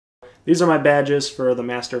these are my badges for the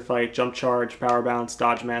Master fight: Jump Charge, Power Bounce,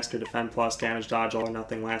 Dodge Master, Defend Plus, Damage Dodge, All or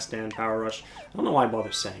Nothing, Last Stand, Power Rush. I don't know why I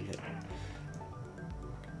bother saying it.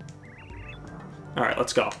 Alright,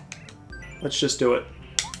 let's go. Let's just do it.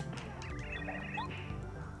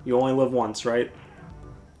 You only live once, right?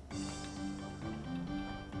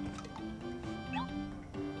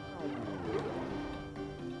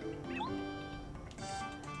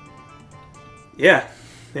 Yeah,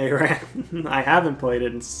 Aran. I haven't played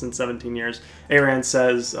it since 17 years. Aran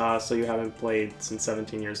says, so you haven't played since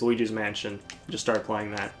 17 years. Luigi's Mansion. Just started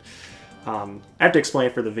playing that. I have to explain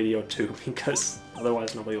it for the video too, because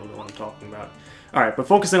otherwise nobody will know what I'm talking about. Alright, but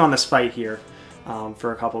focusing on this fight here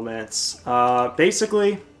for a couple minutes.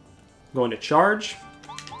 Basically, I'm going to charge.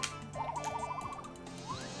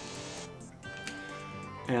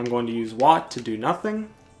 And I'm going to use Watt to do nothing.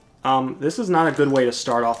 This is not a good way to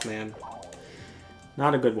start off, man.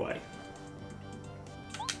 Not a good way.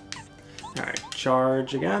 Alright,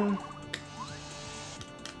 charge again.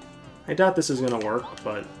 I doubt this is going to work,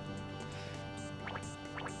 but...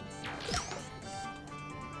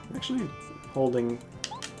 actually holding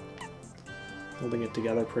it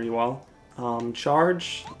together pretty well.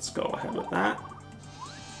 Charge. Let's go ahead with that.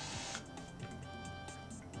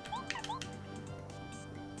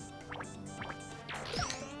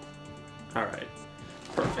 Alright.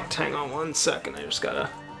 Perfect. Hang on one second. I just gotta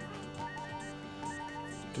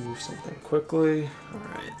do something quickly.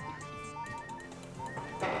 Alright.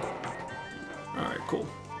 Alright, cool.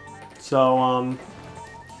 So,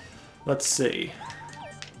 let's see.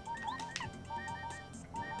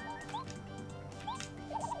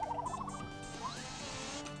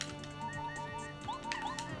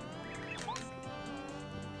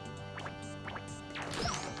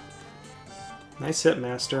 Nice hit,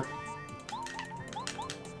 Master.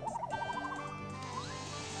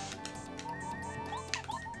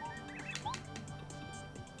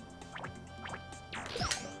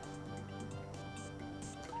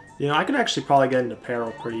 You know, I could actually probably get into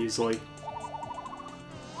peril pretty easily.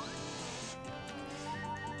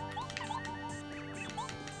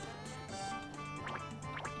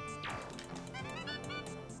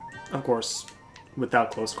 Of course,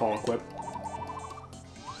 without close call equip.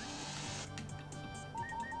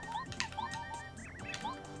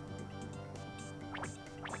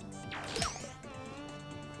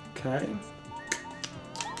 Okay.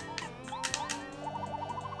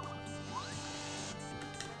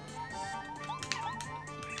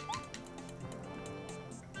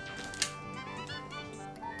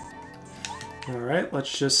 Alright,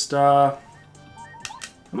 let's just, how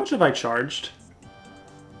much have I charged?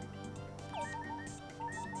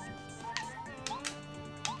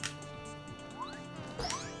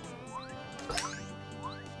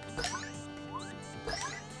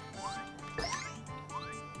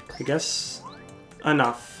 I guess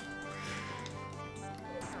enough.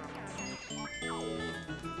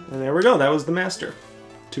 And there we go, that was the Master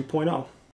 2.0.